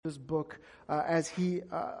this book as he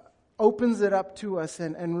opens it up to us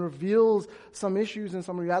and reveals some issues and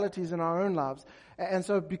some realities in our own lives. And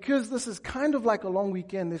so because this is kind of like a long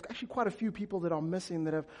weekend, there's actually quite a few people that are missing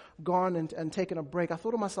that have gone and taken a break. I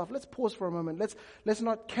thought to myself, let's pause for a moment. Let's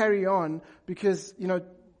not carry on because,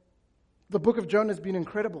 the book of Jonah has been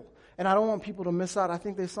incredible. And I don't want people to miss out. I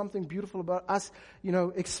think there's something beautiful about us,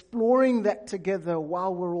 exploring that together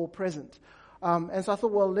while we're all present. And so I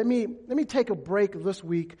thought, well, let me take a break this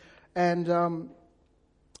week and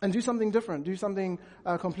do something different, do something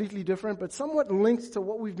completely different, but somewhat linked to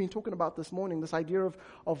what we've been talking about this morning, this idea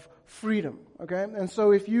of freedom, okay? And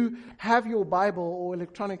so if you have your Bible or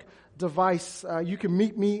electronic device, you can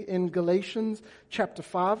meet me in Galatians chapter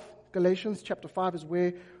 5. Galatians chapter 5 is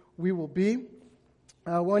where we will be.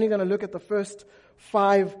 We're only going to look at the first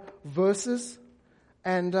 5 verses,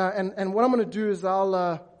 and what I'm going to do is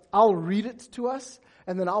I'll read it to us,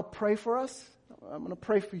 and then I'll pray for us. I'm going to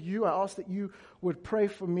pray for you. I ask that you would pray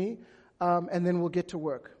for me, and then we'll get to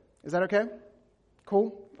work. Is that okay?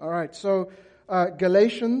 Cool? All right. So,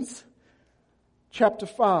 Galatians chapter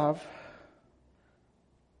 5,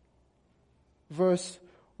 verse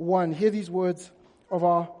 1. Hear these words of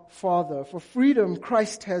our Father. For freedom,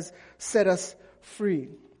 Christ has set us free.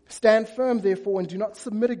 Stand firm, therefore, and do not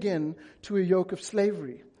submit again to a yoke of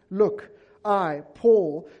slavery. Look, I,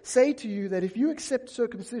 Paul, say to you that if you accept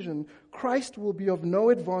circumcision, Christ will be of no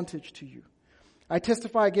advantage to you. I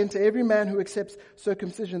testify again to every man who accepts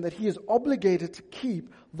circumcision that he is obligated to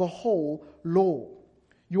keep the whole law.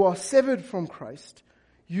 You are severed from Christ.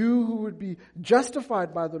 You who would be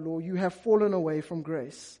justified by the law, you have fallen away from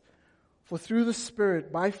grace. For through the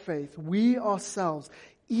Spirit, by faith, we ourselves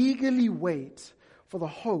eagerly wait for the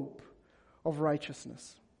hope of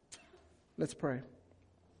righteousness. Let's pray.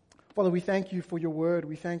 Father, we thank you for your word.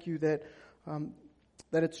 We thank you that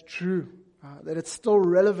it's true, that it's still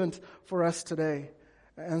relevant for us today.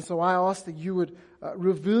 And so I ask that you would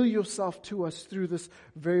reveal yourself to us through this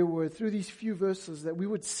very word, through these few verses, that we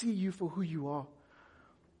would see you for who you are.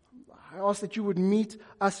 I ask that you would meet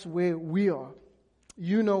us where we are.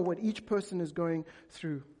 You know what each person is going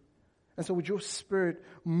through. And so would your Spirit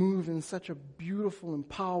move in such a beautiful and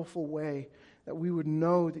powerful way that we would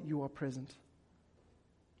know that you are present.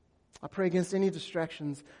 I pray against any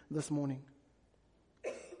distractions this morning.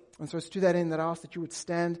 And so it's to that end that I ask that you would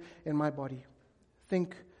stand in my body,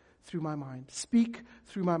 think through my mind, speak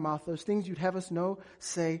through my mouth, those things you'd have us know,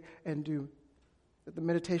 say, and do, that the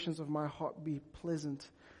meditations of my heart be pleasant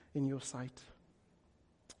in your sight.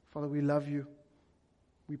 Father, we love you.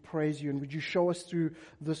 We praise you, and would you show us through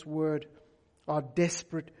this word our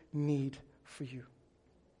desperate need for you.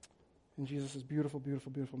 In Jesus' beautiful,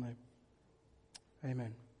 beautiful, beautiful name.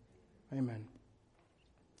 Amen. Amen.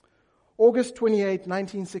 August 28,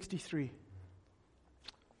 1963.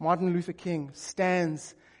 Martin Luther King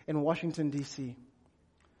stands in Washington, D.C.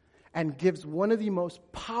 and gives one of the most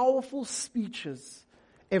powerful speeches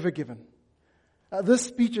ever given. This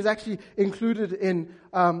speech is actually included in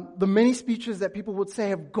the many speeches that people would say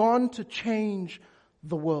have gone to change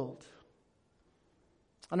the world.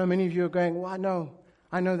 I know many of you are going, well,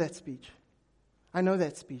 I know that speech. I know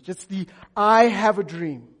that speech. It's the I have a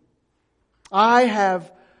dream. I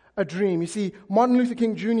have a dream. You see, Martin Luther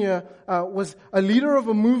King Jr. Was a leader of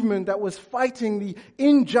a movement that was fighting the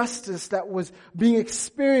injustice that was being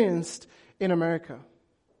experienced in America.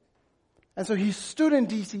 And so he stood in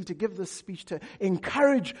D.C. to give this speech to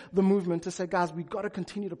encourage the movement to say, guys, we've got to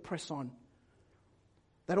continue to press on.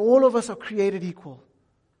 That all of us are created equal.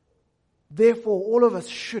 Therefore, all of us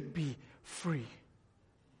should be free.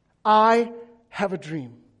 I have a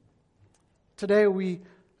dream. Today we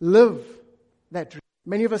live that dream.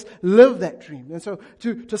 Many of us live that dream. And so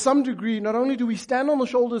to some degree, not only do we stand on the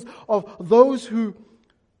shoulders of those who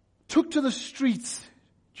took to the streets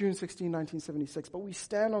June 16, 1976, but we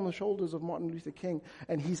stand on the shoulders of Martin Luther King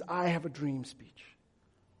and his I have a dream speech.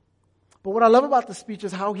 But what I love about the speech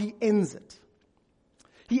is how he ends it.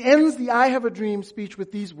 He ends the I have a dream speech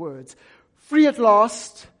with these words: free at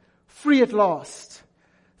last, free at last.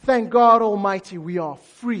 Thank God Almighty, we are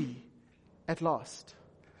free at last.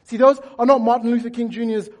 See, those are not Martin Luther King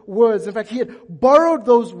Jr.'s words. In fact, he had borrowed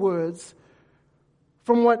those words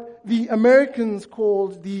from what the Americans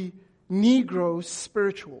called the Negro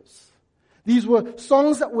spirituals. These were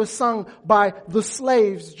songs that were sung by the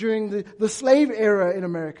slaves during the slave era in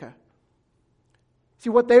America. See,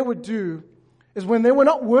 what they would do is when they were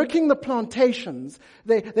not working the plantations,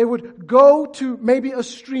 they would go to maybe a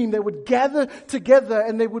stream, they would gather together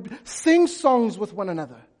and they would sing songs with one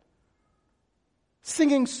another.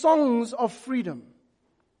 Singing songs of freedom.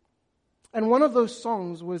 And one of those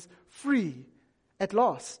songs was free at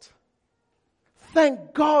last.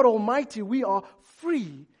 Thank God Almighty, we are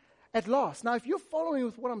free at last. Now, if you're following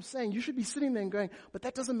with what I'm saying, you should be sitting there and going, but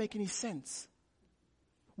that doesn't make any sense.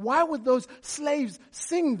 Why would those slaves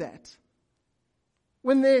sing that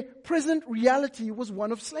when their present reality was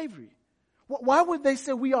one of slavery? Why would they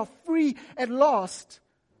say we are free at last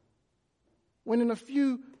when in a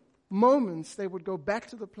few moments they would go back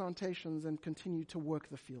to the plantations and continue to work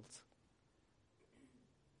the fields?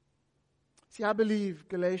 See, I believe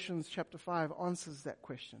Galatians chapter 5 answers that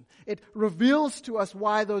question. It reveals to us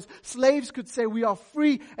why those slaves could say we are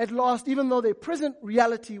free at last, even though their present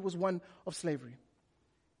reality was one of slavery.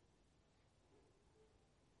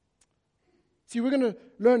 See, we're going to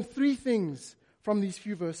learn three things from these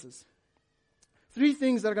few verses. Three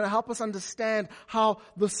things that are going to help us understand how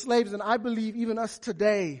the slaves, and I believe even us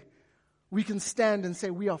today, we can stand and say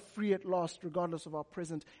we are free at last regardless of our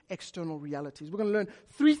present external realities. We're going to learn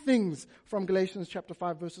three things from Galatians chapter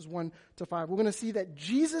 5, verses 1 to 5. We're going to see that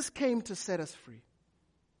Jesus came to set us free.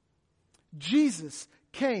 Jesus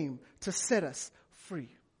came to set us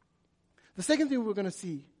free. The second thing we're going to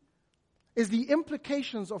see is the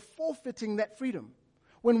implications of forfeiting that freedom.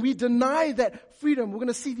 When we deny that freedom, we're going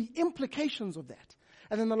to see the implications of that.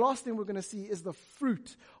 And then the last thing we're going to see is the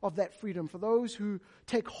fruit of that freedom. For those who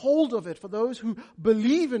take hold of it, for those who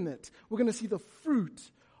believe in it, we're going to see the fruit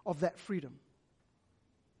of that freedom.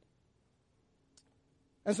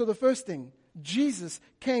 And so the first thing, Jesus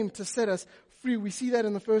came to set us free. We see that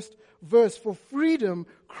in the first verse. For freedom,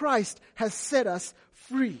 Christ has set us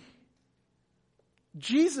free.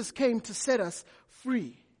 Jesus came to set us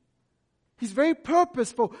free. His very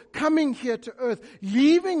purpose for coming here to earth,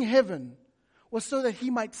 leaving heaven, was so that he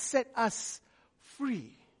might set us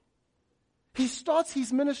free. He starts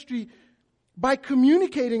his ministry by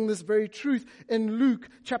communicating this very truth in Luke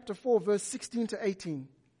chapter 4, verse 16 to 18.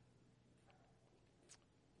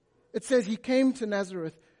 It says, he came to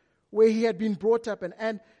Nazareth, where he had been brought up,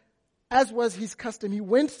 and as was his custom, he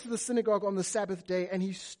went to the synagogue on the Sabbath day, and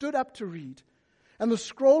he stood up to read. And the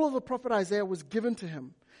scroll of the prophet Isaiah was given to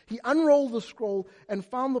him. He unrolled the scroll and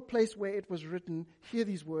found the place where it was written, hear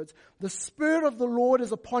these words, the Spirit of the Lord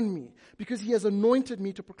is upon me, because he has anointed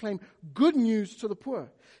me to proclaim good news to the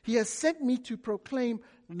poor. He has sent me to proclaim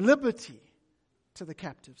liberty to the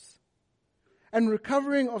captives and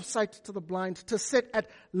recovering of sight to the blind, to set at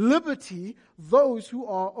liberty those who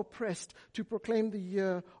are oppressed, to proclaim the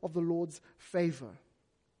year of the Lord's favor.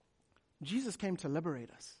 Jesus came to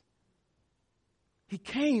liberate us. He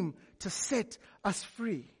came to set us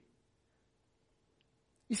free.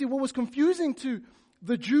 You see, what was confusing to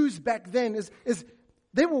the Jews back then is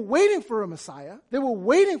they were waiting for a Messiah. They were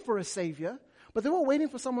waiting for a Savior. But they were waiting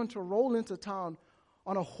for someone to roll into town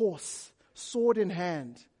on a horse, sword in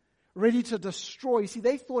hand, ready to destroy. You see,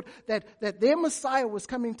 they thought that their Messiah was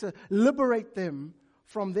coming to liberate them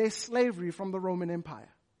from their slavery from the Roman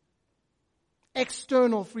Empire.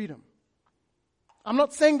 External freedom. I'm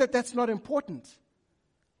not saying that that's not important.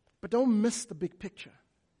 But don't miss the big picture.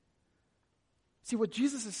 See, what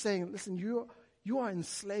Jesus is saying, listen, you are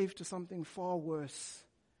enslaved to something far worse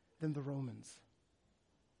than the Romans.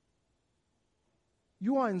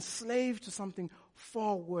 You are enslaved to something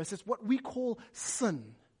far worse. It's what we call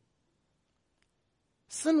sin.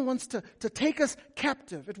 Sin wants to take us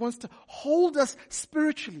captive. It wants to hold us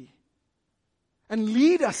spiritually and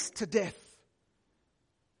lead us to death.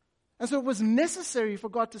 And so it was necessary for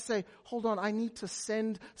God to say, hold on, I need to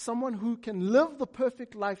send someone who can live the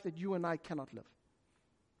perfect life that you and I cannot live.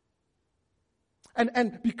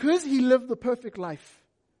 And because he lived the perfect life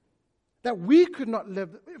that we could not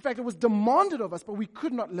live, in fact, it was demanded of us, but we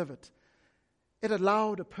could not live it, it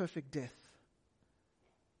allowed a perfect death.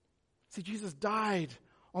 See, Jesus died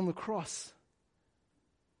on the cross.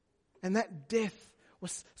 And that death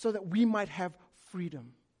was so that we might have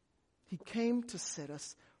freedom. He came to set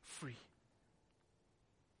us free.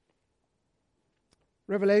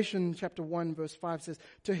 Revelation chapter 1 verse 5 says,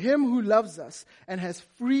 to him who loves us and has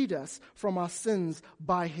freed us from our sins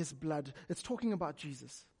by his blood. It's talking about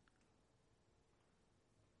Jesus.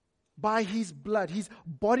 By his blood. His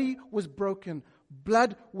body was broken.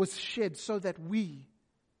 Blood was shed so that we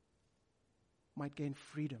might gain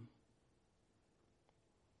freedom.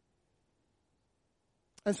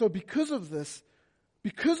 And so because of this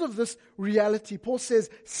reality, Paul says,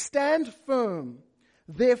 stand firm,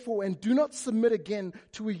 therefore, and do not submit again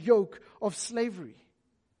to a yoke of slavery.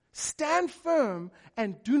 Stand firm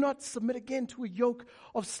and do not submit again to a yoke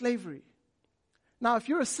of slavery. Now, if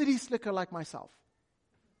you're a city slicker like myself,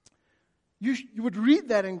 you would read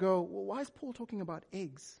that and go, well, why is Paul talking about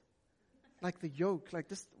eggs? like the yoke. Like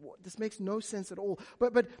this makes no sense at all.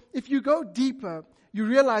 But if you go deeper, you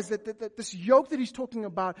realize that this yoke that he's talking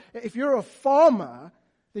about, if you're a farmer,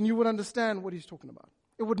 then you would understand what he's talking about.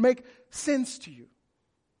 It would make sense to you.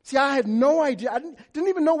 See, I had no idea. I didn't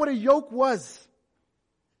even know what a yoke was.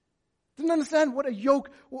 Didn't understand what a yoke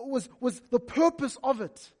was the purpose of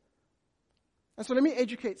it. And so let me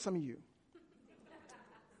educate some of you.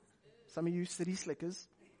 Some of you city slickers.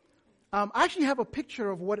 I actually have a picture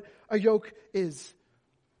of what a yoke is.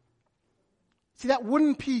 See that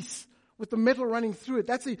wooden piece with the metal running through it?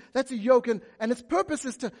 That's a yoke, and its purpose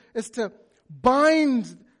is to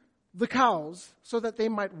bind the cows so that they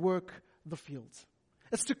might work the fields.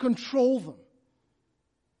 It's to control them.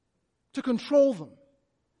 To control them.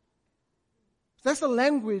 That's the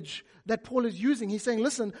language that Paul is using. He's saying,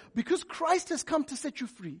 listen, because Christ has come to set you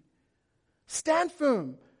free, stand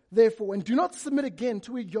firm, therefore, and do not submit again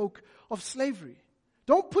to a yoke of slavery.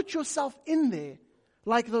 Don't put yourself in there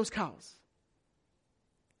like those cows.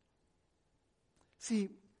 See,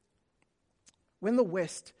 when the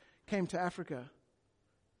West came to Africa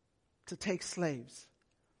to take slaves,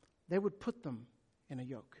 they would put them in a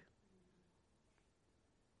yoke.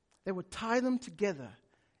 They would tie them together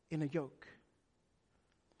in a yoke,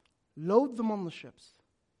 load them on the ships,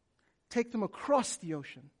 take them across the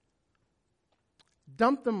ocean,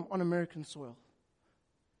 dump them on American soil,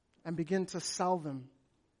 and begin to sell them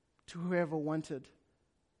to whoever wanted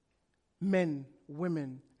men,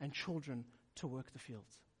 women, and children to work the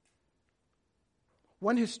fields.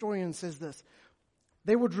 One historian says this: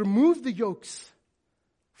 they would remove the yokes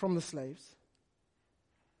from the slaves,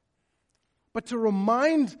 but to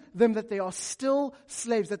remind them that they are still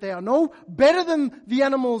slaves, that they are no better than the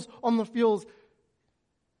animals on the fields,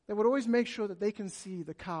 they would always make sure that they can see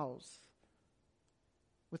the cows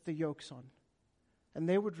with the yokes on. And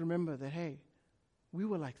they would remember that, hey, we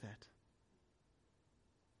were like that.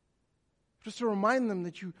 Just to remind them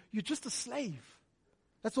that you're just a slave.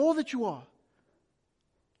 That's all that you are.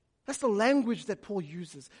 That's the language that Paul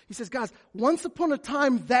uses. He says, guys, once upon a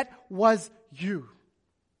time that was you.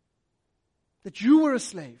 That you were a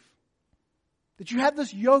slave. That you had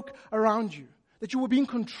this yoke around you. That you were being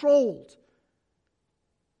controlled.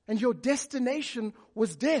 And your destination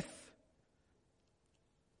was death.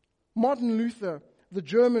 Martin Luther, the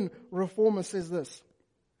German reformer, says this: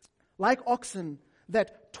 like oxen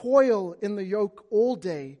that toil in the yoke all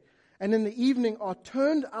day and in the evening are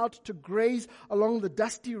turned out to graze along the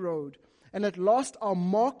dusty road and at last are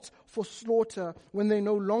marked for slaughter when they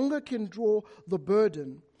no longer can draw the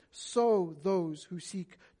burden, so those who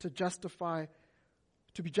seek to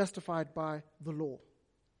be justified by the law.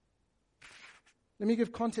 Let me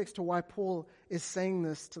give context to why Paul is saying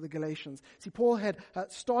this to the Galatians. See, Paul had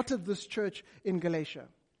started this church in Galatia.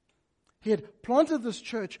 He had planted this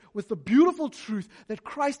church with the beautiful truth that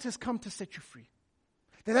Christ has come to set you free.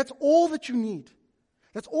 That's all that you need.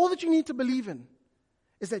 That's all that you need to believe in,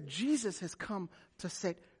 is that Jesus has come to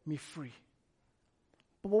set me free.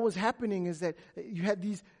 But what was happening is that you had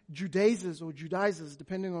these Judaizers,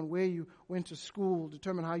 depending on where you went to school,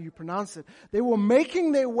 determine how you pronounce it. They were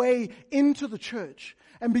making their way into the church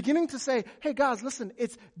and beginning to say, hey guys, listen,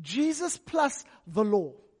 it's Jesus plus the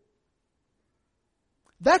law.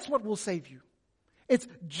 That's what will save you. It's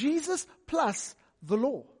Jesus plus the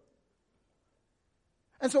law.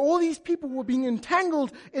 And so all these people were being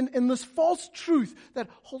entangled in this false truth that,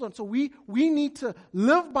 hold on, so we need to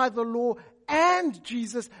live by the law and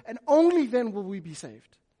Jesus, and only then will we be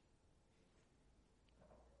saved.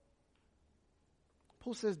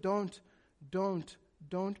 Paul says, don't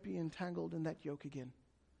be entangled in that yoke again.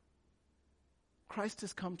 Christ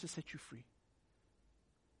has come to set you free.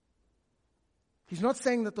 He's not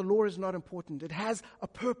saying that the law is not important. It has a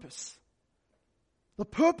purpose. The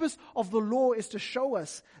purpose of the law is to show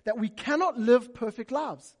us that we cannot live perfect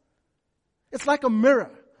lives. It's like a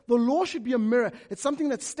mirror. The law should be a mirror. It's something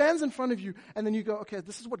that stands in front of you, and then you go, okay,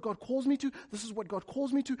 this is what God calls me to, this is what God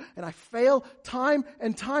calls me to, and I fail time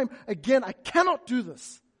and time again. I cannot do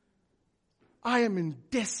this. I am in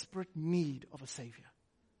desperate need of a Savior.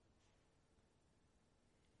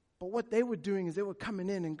 But what they were doing is they were coming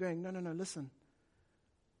in and going, no, listen.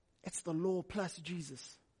 It's the law plus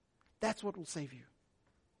Jesus. That's what will save you.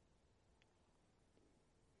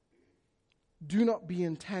 Do not be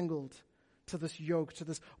entangled to this yoke, to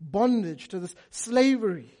this bondage, to this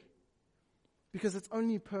slavery, because its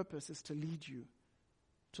only purpose is to lead you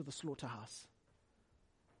to the slaughterhouse.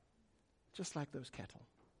 Just like those cattle.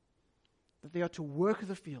 That they are to work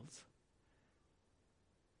the fields.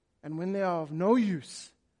 And when they are of no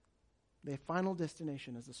use, their final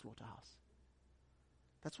destination is the slaughterhouse.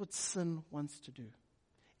 That's what sin wants to do.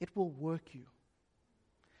 it will work you.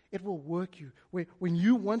 It will work you. When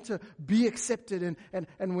you want to be accepted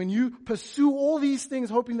and when you pursue all these things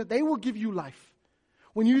hoping that they will give you life.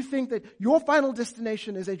 When you think that your final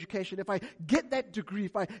destination is education, if I get that degree,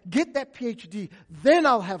 if I get that PhD, then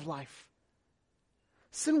I'll have life.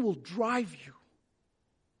 Sin will drive you.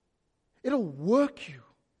 It'll work you.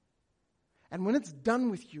 And when it's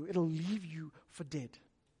done with you, it'll leave you for dead.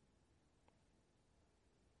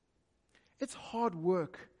 It's hard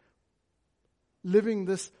work living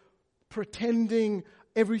this pretending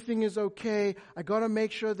everything is okay. I got to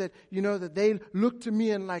make sure that, that they look to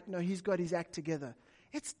me and like, no, he's got his act together.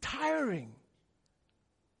 It's tiring.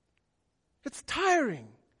 It's tiring.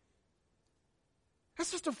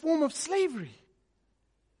 That's just a form of slavery.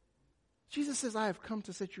 Jesus says, I have come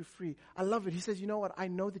to set you free. I love it. He says, you know what? I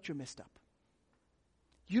know that you're messed up.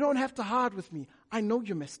 You don't have to hide with me. I know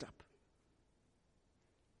you're messed up.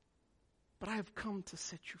 But I have come to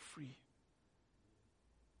set you free.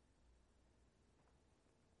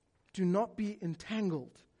 Do not be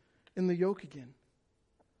entangled in the yoke again.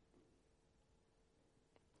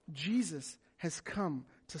 Jesus has come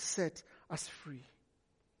to set us free.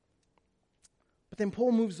 But then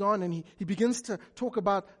Paul moves on and he begins to talk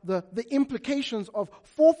about the implications of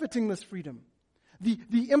forfeiting this freedom.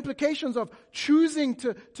 The implications of choosing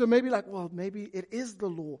to maybe it is the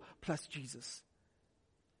law plus Jesus.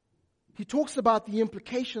 He talks about the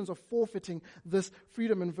implications of forfeiting this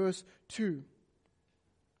freedom in verse 2.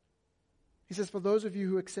 He says, for those of you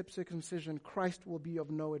who accept circumcision, Christ will be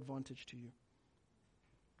of no advantage to you.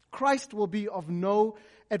 Christ will be of no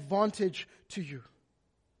advantage to you.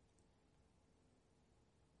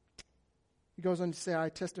 He goes on to say, I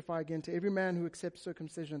testify again to every man who accepts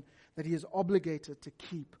circumcision that he is obligated to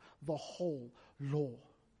keep the whole law.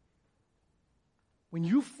 When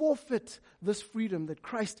you forfeit this freedom that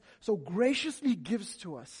Christ so graciously gives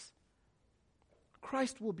to us,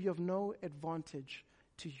 Christ will be of no advantage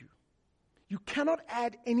to you. You cannot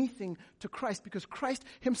add anything to Christ because Christ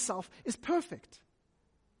himself is perfect.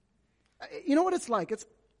 You know what it's like?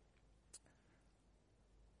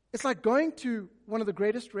 It's like going to one of the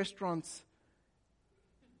greatest restaurants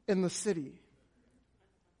in the city.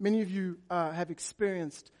 Many of you have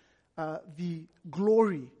experienced the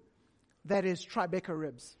glory that is Tribeca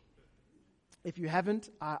ribs. If you haven't,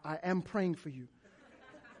 I am praying for you.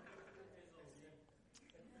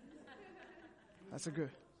 That's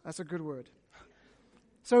a good word.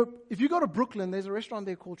 So if you go to Brooklyn, there's a restaurant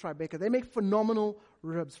there called Tribeca. They make phenomenal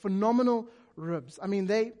ribs. I mean,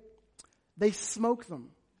 they smoke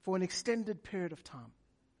them for an extended period of time.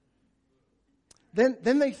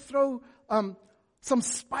 Then they throw some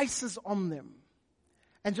spices on them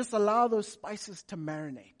and just allow those spices to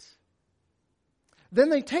marinate. Then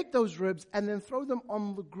they take those ribs and then throw them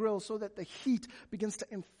on the grill so that the heat begins to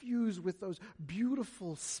infuse with those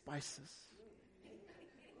beautiful spices.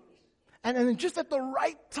 And then just at the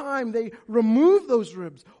right time, they remove those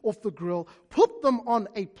ribs off the grill, put them on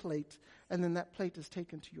a plate, and then that plate is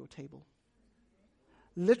taken to your table.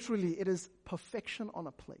 Literally, it is perfection on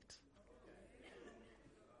a plate.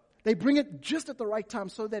 They bring it just at the right time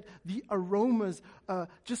so that the aromas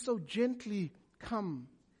just so gently come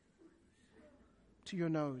to your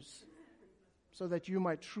nose, so that you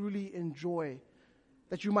might truly enjoy,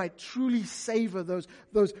 that you might truly savor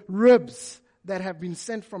those ribs that have been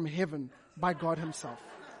sent from heaven by God himself.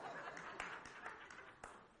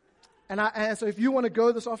 And so if you want to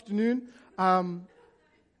go this afternoon,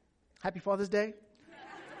 happy Father's Day.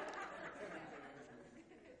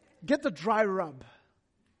 Get the dry rub.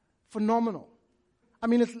 Phenomenal. I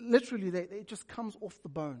mean, it's literally, it just comes off the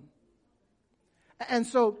bone. And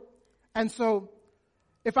so,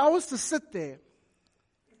 if I was to sit there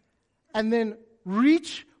and then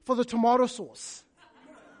reach for the tomato sauce,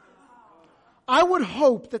 I would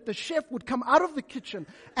hope that the chef would come out of the kitchen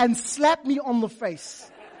and slap me on the face.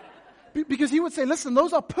 Because he would say, listen,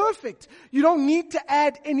 those are perfect. You don't need to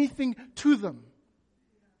add anything to them.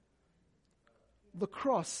 The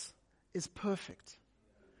cross is perfect.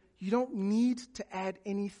 You don't need to add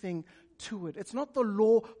anything to it. It's not the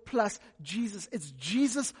law plus Jesus. It's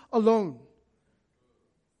Jesus alone.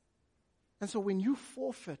 And so when you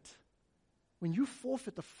forfeit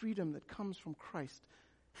the freedom that comes from Christ,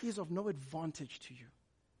 he is of no advantage to you.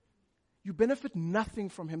 You benefit nothing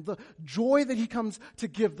from him. The joy that he comes to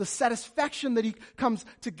give, the satisfaction that he comes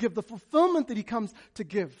to give, the fulfillment that he comes to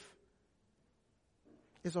give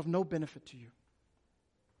is of no benefit to you.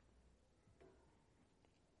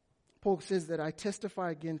 Paul says that I testify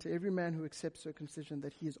again to every man who accepts circumcision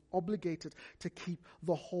that he is obligated to keep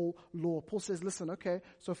the whole law. Paul says, listen, okay,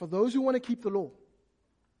 so for those who want to keep the law,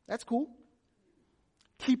 that's cool.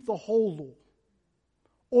 keep the whole law.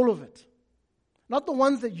 All of it. Not the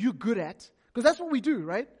ones that you're good at, because that's what we do,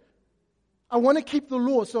 right? I want to keep the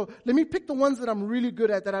law, so let me pick the ones that I'm really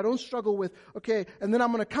good at, that I don't struggle with, okay, and then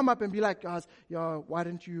I'm going to come up and be like, guys, why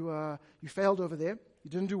didn't you failed over there, you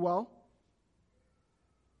didn't do well.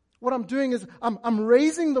 What I'm doing is, I'm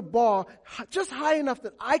raising the bar just high enough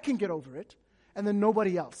that I can get over it, and then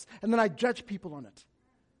nobody else, and then I judge people on it.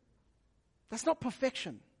 That's not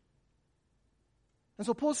perfection. And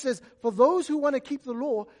so Paul says, for those who want to keep the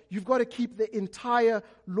law, you've got to keep the entire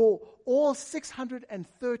law, all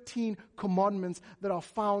 613 commandments that are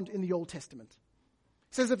found in the Old Testament.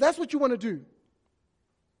 He says, if that's what you want to do,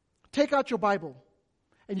 take out your Bible,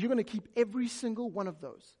 and you're going to keep every single one of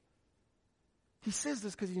those. He says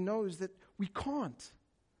this because he knows that we can't.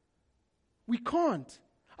 We can't.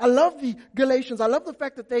 I love the Galatians. I love the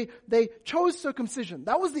fact that they chose circumcision.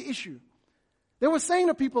 That was the issue. They were saying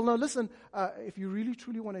to people, no, listen, if you really,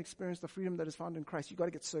 truly want to experience the freedom that is found in Christ, you've got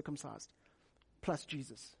to get circumcised, plus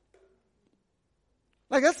Jesus.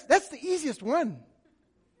 Like, that's the easiest one.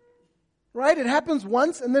 Right? It happens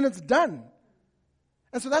once, and then it's done.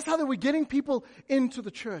 And so that's how they were getting people into the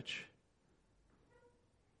church.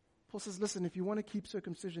 Paul says, listen, if you want to keep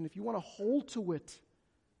circumcision, if you want to hold to it,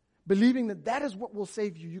 believing that that is what will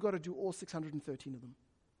save you, you've got to do all 613 of them.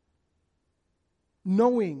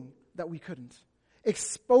 Knowing that we couldn't.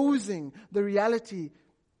 Exposing the reality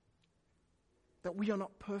that we are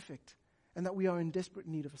not perfect and that we are in desperate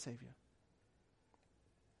need of a Savior.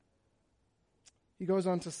 He goes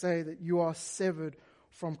on to say that you are severed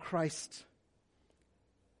from Christ.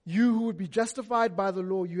 You who would be justified by the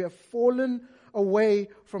law, you have fallen away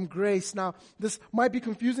from grace. Now, this might be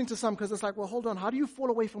confusing to some because it's like, well, hold on, how do you fall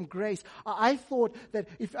away from grace? I thought that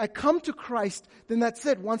if I come to Christ, then that's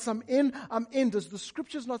it. Once I'm in, I'm in. Does the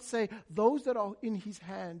scriptures not say, those that are in his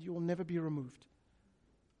hand, you will never be removed?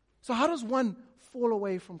 So how does one fall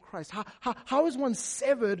away from Christ? How is one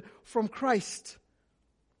severed from Christ?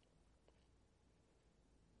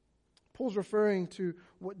 Paul's referring to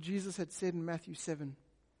what Jesus had said in Matthew 7,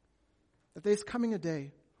 that there's coming a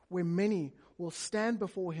day where many will stand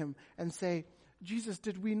before him and say, Jesus,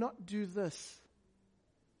 did we not do this?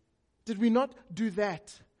 Did we not do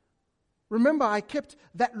that? Remember, I kept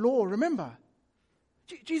that law, remember?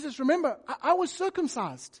 Jesus, remember, I was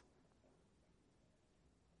circumcised.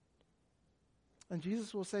 And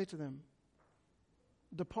Jesus will say to them,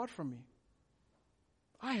 depart from me.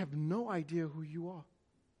 I have no idea who you are.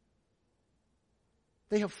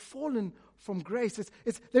 They have fallen from grace.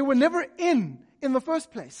 They were never in the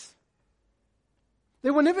first place. They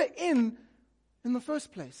were never in the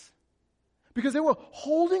first place. Because they were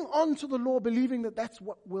holding on to the law, believing that that's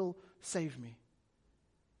what will save me.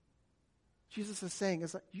 Jesus is saying,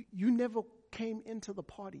 is that you never came into the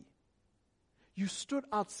party. You stood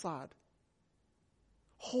outside,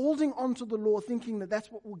 holding on to the law, thinking that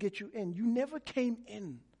that's what will get you in. You never came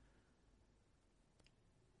in.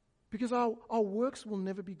 Because our works will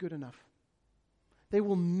never be good enough. They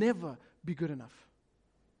will never be good enough.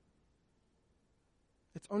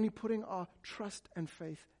 It's only putting our trust and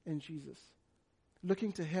faith in Jesus.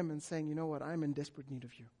 Looking to him and saying, you know what, I'm in desperate need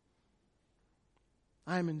of you.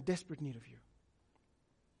 I am in desperate need of you.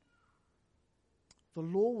 The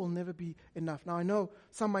law will never be enough. Now I know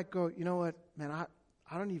some might go, you know what, man,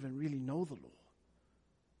 I don't even really know the law.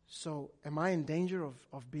 So am I in danger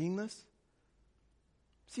of being this?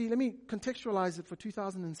 See, let me contextualize it for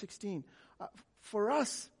 2016. For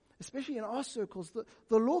us, especially in our circles,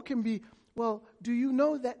 the law can be, well, do you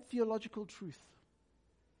know that theological truth?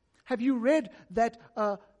 Have you read that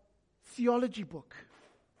theology book?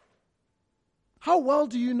 How well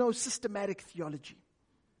do you know systematic theology?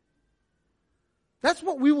 That's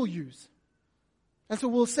what we will use. And so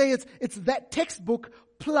we'll say it's that textbook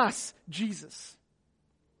plus Jesus.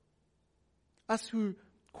 Us who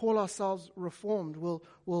call ourselves Reformed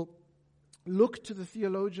will look to the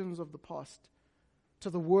theologians of the past, to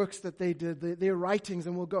the works that they did, their writings,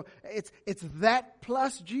 and we'll go, it's that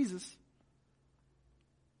plus Jesus.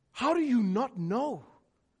 How do you not know?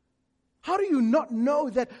 How do you not know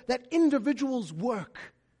that individuals work?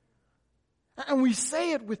 And we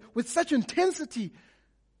say it with such intensity,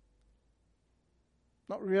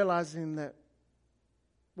 not realizing that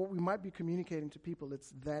what we might be communicating to people,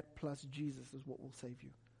 it's that plus Jesus is what will save you.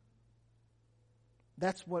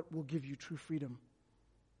 That's what will give you true freedom,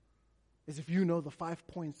 is if you know the 5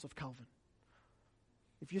 points of Calvin.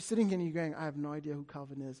 If you're sitting here and you're going, I have no idea who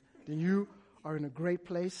Calvin is, then you are in a great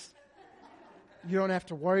place. You don't have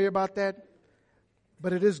to worry about that.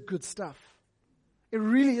 But it is good stuff. It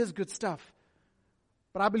really is good stuff.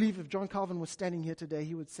 But I believe if John Calvin was standing here today,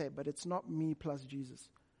 he would say, but it's not me plus Jesus,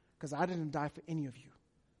 because I didn't die for any of you.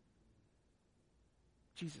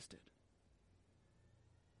 Jesus did.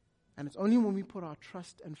 And it's only when we put our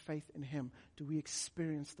trust and faith in Him do we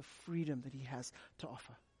experience the freedom that He has to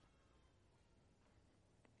offer.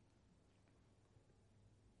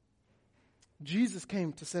 Jesus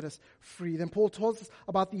came to set us free. Then Paul tells us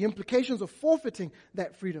about the implications of forfeiting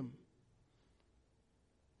that freedom.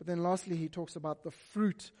 But then lastly, he talks about the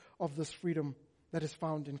fruit of this freedom that is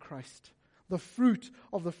found in Christ. The fruit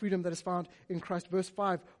of the freedom that is found in Christ. Verse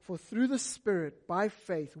 5, for through the Spirit, by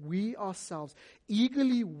faith, we ourselves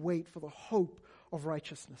eagerly wait for the hope of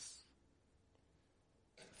righteousness.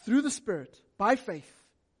 Through the Spirit, by faith,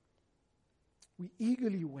 we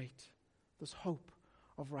eagerly wait this hope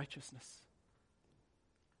of righteousness.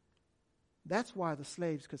 That's why the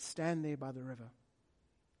slaves could stand there by the river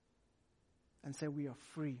and say, we are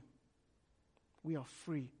free. We are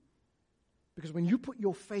free. Because when you put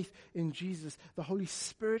your faith in Jesus, the Holy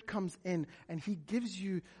Spirit comes in and He gives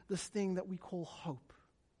you this thing that we call hope.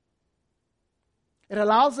 It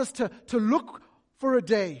allows us to look for a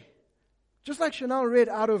day, just like Chanel read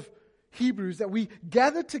out of Hebrews, that we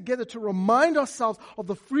gather together to remind ourselves of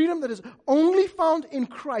the freedom that is only found in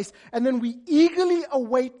Christ, and then we eagerly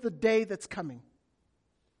await the day that's coming,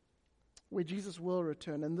 where Jesus will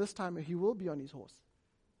return, and this time He will be on His horse,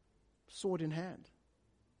 sword in hand.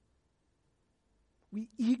 We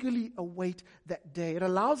eagerly await that day. It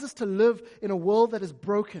allows us to live in a world that is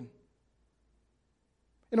broken,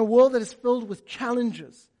 in a world that is filled with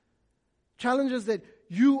challenges that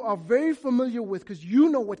you are very familiar with because you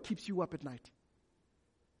know what keeps you up at night.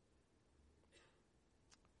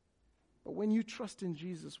 But when you trust in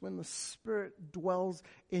Jesus, when the Spirit dwells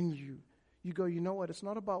in you, you go, you know what? It's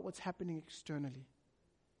not about what's happening externally.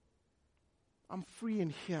 I'm free in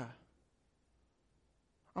here.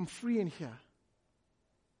 I'm free in here.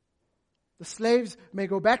 The slaves may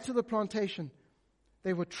go back to the plantation.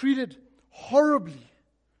 They were treated horribly,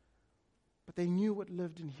 but they knew what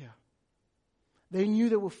lived in here. They knew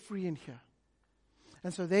they were free in here.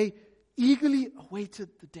 And so they eagerly awaited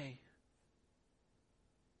the day.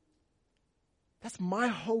 That's my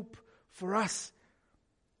hope for us.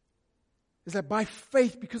 Is that by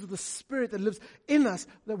faith, because of the Spirit that lives in us,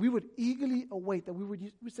 that we would eagerly await, that we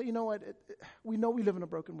would say, you know what, we know we live in a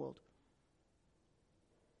broken world.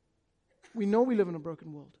 We know we live in a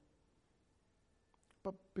broken world.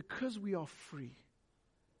 But because we are free,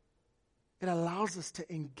 it allows us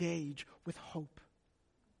to engage with hope.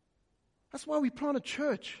 That's why we plant a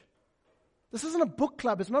church. This isn't a book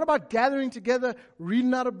club. It's not about gathering together,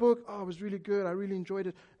 reading out a book. Oh, it was really good. I really enjoyed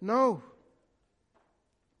it. No.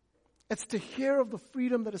 It's to hear of the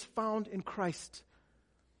freedom that is found in Christ.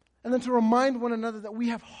 And then to remind one another that we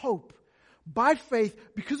have hope. By faith,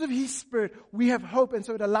 because of His Spirit, we have hope. And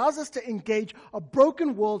so it allows us to engage a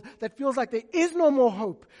broken world that feels like there is no more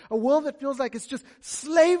hope. A world that feels like it's just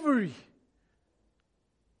slavery.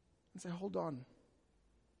 And say, hold on.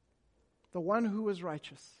 The one who is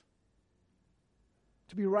righteous.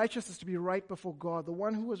 To be righteous is to be right before God. The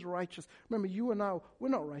one who is righteous. Remember, you and I, we're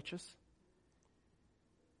not righteous.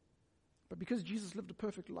 But because Jesus lived a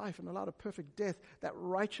perfect life and allowed a perfect death, that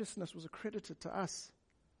righteousness was accredited to us.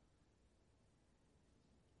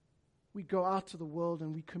 We go out to the world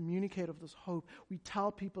and we communicate of this hope. We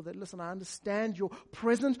tell people that, listen, I understand your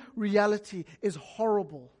present reality is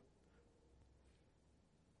horrible,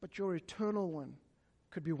 but your eternal one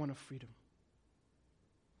could be one of freedom.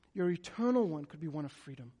 Your eternal one could be one of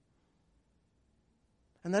freedom.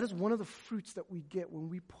 And that is one of the fruits that we get when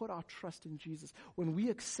we put our trust in Jesus, when we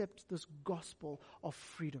accept this gospel of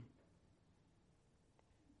freedom.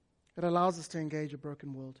 It allows us to engage a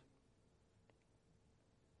broken world.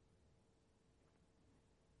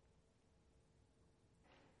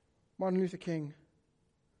 Martin Luther King,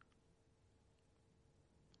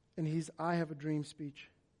 in his I Have a Dream speech,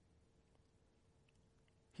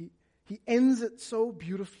 he ends it so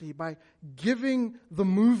beautifully by giving the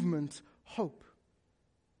movement hope.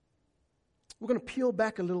 We're going to peel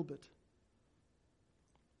back a little bit.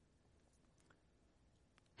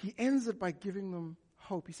 He ends it by giving them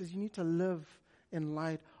hope. He says you need to live in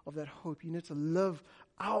light of that hope. You need to live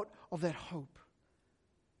out of that hope.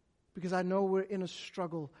 Because I know we're in a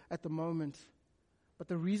struggle at the moment. But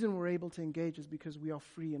the reason we're able to engage is because we are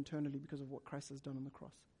free internally because of what Christ has done on the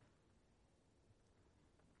cross.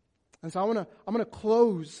 And so I'm going to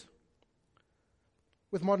close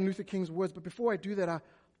with Martin Luther King's words. But before I do that, I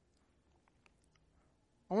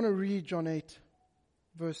want to read John 8,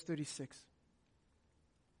 verse 36.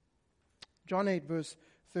 John 8, verse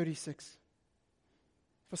 36.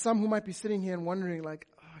 For some who might be sitting here and wondering, like,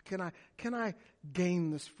 can I gain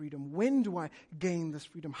this freedom? When do I gain this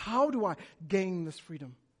freedom? How do I gain this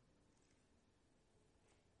freedom?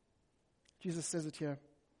 Jesus says it here.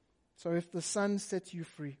 So if the Son sets you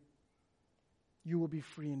free, you will be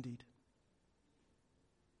free indeed.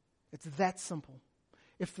 It's that simple.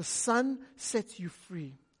 If the Son sets you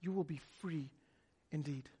free, you will be free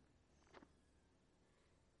indeed.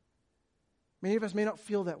 Many of us may not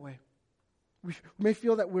feel that way. We may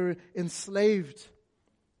feel that we're enslaved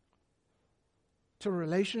to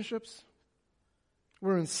relationships.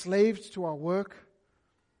 We're enslaved to our work.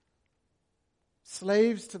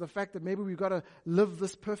 Slaves to the fact that maybe we've got to live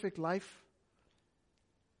this perfect life.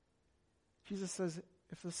 Jesus says,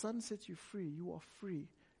 if the Son sets you free, you are free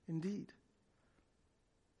indeed.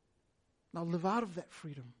 Now live out of that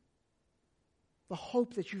freedom. The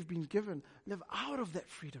hope that you've been given, live out of that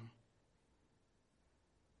freedom.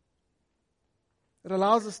 It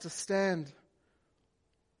allows us to stand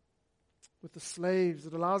with the slaves.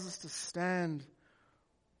 It allows us to stand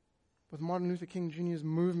with Martin Luther King Jr.'s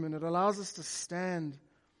movement. It allows us to stand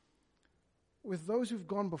with those who've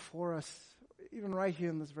gone before us, even right here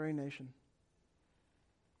in this very nation.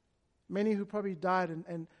 Many who probably died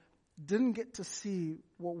and didn't get to see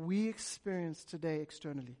what we experience today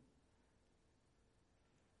externally.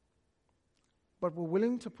 But were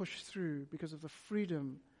willing to push through because of the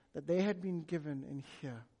freedom that they had been given in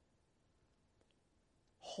here.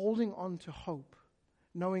 Holding on to hope,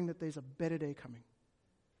 knowing that there's a better day coming.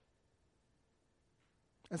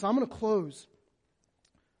 And so I'm going to close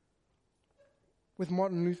with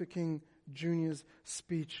Martin Luther King Jr.'s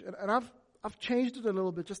speech. And I've changed it a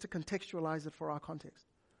little bit just to contextualize it for our context.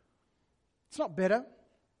 It's not better.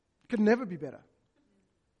 It could never be better.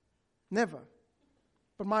 Never.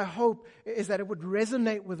 But my hope is that it would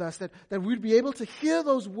resonate with us, that we'd be able to hear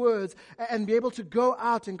those words and be able to go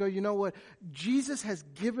out and go, you know what? Jesus has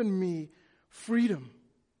given me freedom.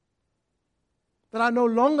 That I no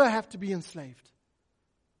longer have to be enslaved.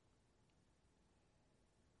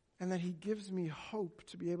 And that He gives me hope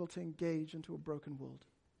to be able to engage into a broken world.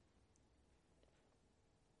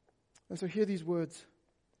 And so hear these words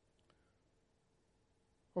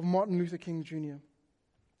of Martin Luther King Jr. And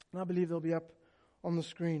I believe they'll be up on the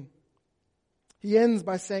screen. He ends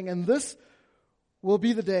by saying, and this will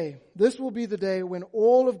be the day when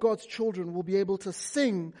all of God's children will be able to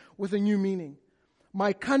sing with a new meaning.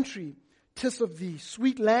 My country, 'tis of thee,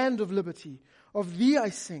 sweet land of liberty, of thee I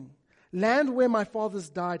sing. Land where my fathers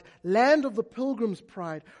died, land of the pilgrim's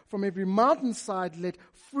pride, from every mountainside let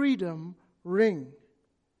freedom ring.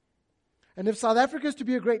 And if South Africa is to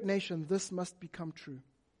be a great nation, this must become true.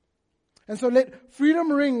 And so let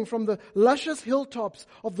freedom ring from the luscious hilltops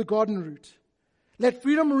of the Garden Route. Let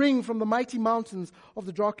freedom ring from the mighty mountains of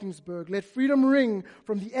the Drakensberg. Let freedom ring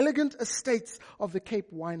from the elegant estates of the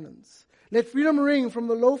Cape Winelands. Let freedom ring from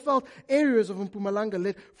the low-felt areas of Mpumalanga.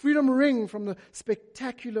 Let freedom ring from the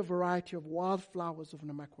spectacular variety of wildflowers of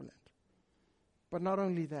Namaqualand. But not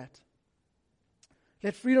only that.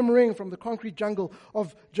 Let freedom ring from the concrete jungle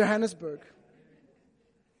of Johannesburg.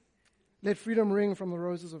 Let freedom ring from the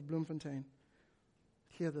roses of Bloemfontein.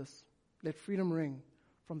 Hear this. Let freedom ring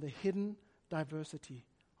from the hidden diversity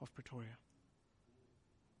of Pretoria.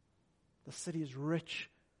 The city is rich.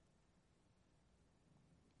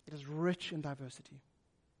 It is rich in diversity.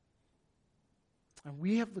 And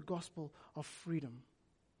we have the gospel of freedom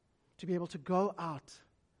to be able to go out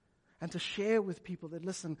and to share with people that,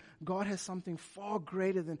 listen, God has something far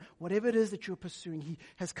greater than whatever it is that you're pursuing. He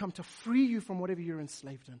has come to free you from whatever you're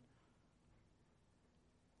enslaved in.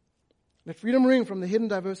 Let freedom ring from the hidden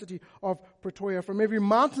diversity of Pretoria. From every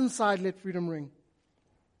mountainside, let freedom ring.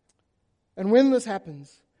 And when this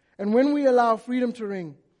happens, and when we allow freedom to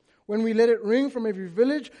ring, when we let it ring from every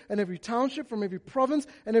village and every township, from every province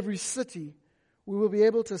and every city, we will be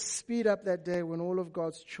able to speed up that day when all of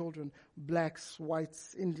God's children, blacks,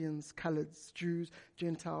 whites, Indians, coloreds, Jews,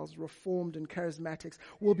 Gentiles, Reformed and Charismatics,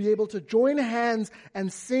 will be able to join hands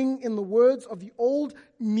and sing in the words of the old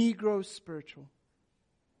Negro spiritual.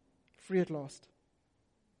 Free at last.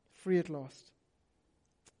 Free at last.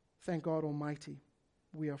 Thank God Almighty,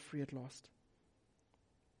 we are free at last.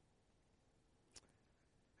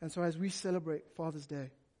 And so as we celebrate Father's Day,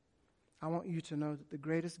 I want you to know that the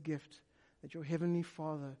greatest gift that your Heavenly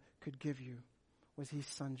Father could give you was His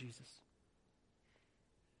Son, Jesus.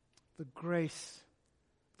 The grace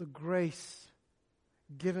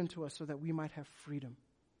given to us so that we might have freedom.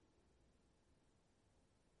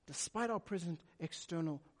 Despite our present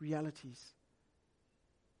external realities,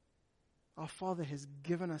 our Father has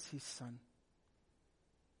given us His Son.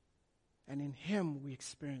 And in Him we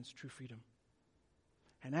experience true freedom.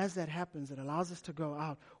 And as that happens, it allows us to go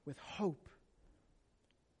out with hope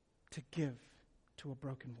to give to a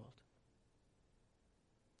broken world.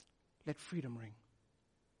 Let freedom ring.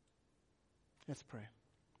 Let's pray.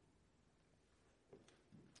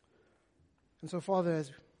 And so, Father,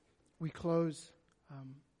 as we close,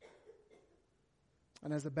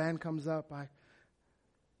 and as the band comes up,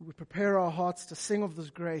 we would prepare our hearts to sing of this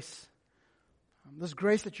grace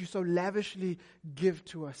that you so lavishly give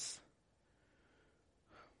to us.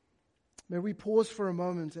 May we pause for a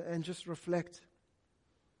moment and just reflect.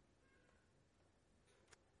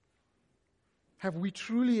 Have we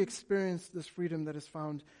truly experienced this freedom that is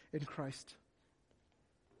found in Christ?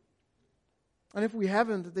 And if we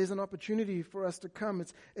haven't, there's an opportunity for us to come.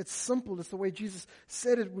 It's simple. It's the way Jesus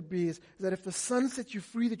said it would be, is that if the Son sets you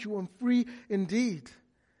free, that you are free indeed.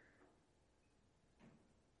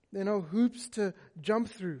 There are no hoops to jump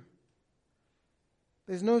through.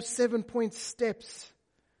 There's no 7-point steps.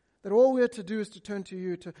 That all we are to do is to turn to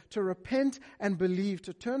you, to repent and believe,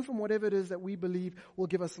 to turn from whatever it is that we believe will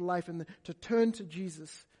give us life, and to turn to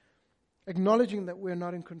Jesus, acknowledging that we're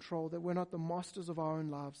not in control, that we're not the masters of our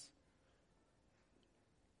own lives.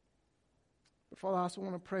 But Father, I also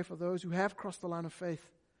want to pray for those who have crossed the line of faith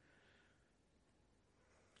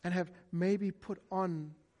and have maybe put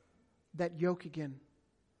on that yoke again.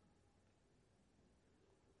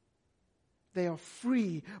 They are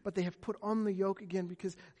free, but they have put on the yoke again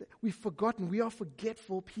because we've forgotten. We are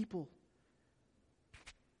forgetful people.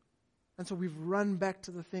 And so we've run back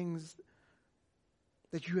to the things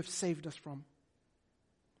that you have saved us from.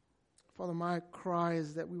 Father, my cry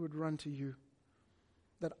is that we would run to you,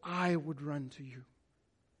 that I would run to you.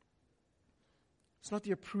 It's not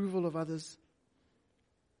the approval of others.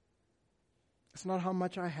 It's not how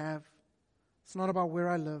much I have. It's not about where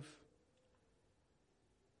I live.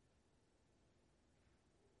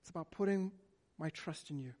 It's about putting my trust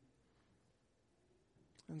in you.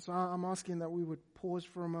 And so I'm asking that we would pause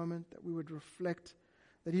for a moment, that we would reflect,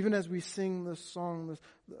 that even as we sing this song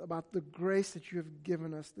about the grace that you have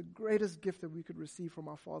given us, the greatest gift that we could receive from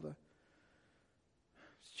our Father,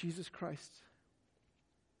 is Jesus Christ.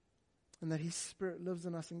 And that His Spirit lives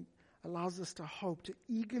in us and allows us to hope, to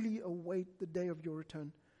eagerly await the day of your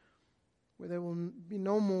return, where there will be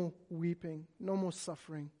no more weeping, no more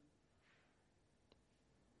suffering.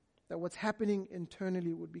 That what's happening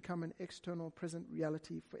internally would become an external, present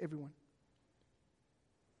reality for everyone.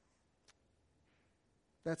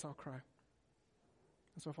 That's our cry.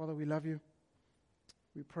 And so, Father, we love you.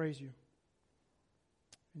 We praise you.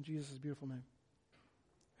 In Jesus' beautiful name.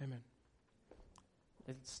 Amen.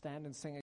 Let's stand and sing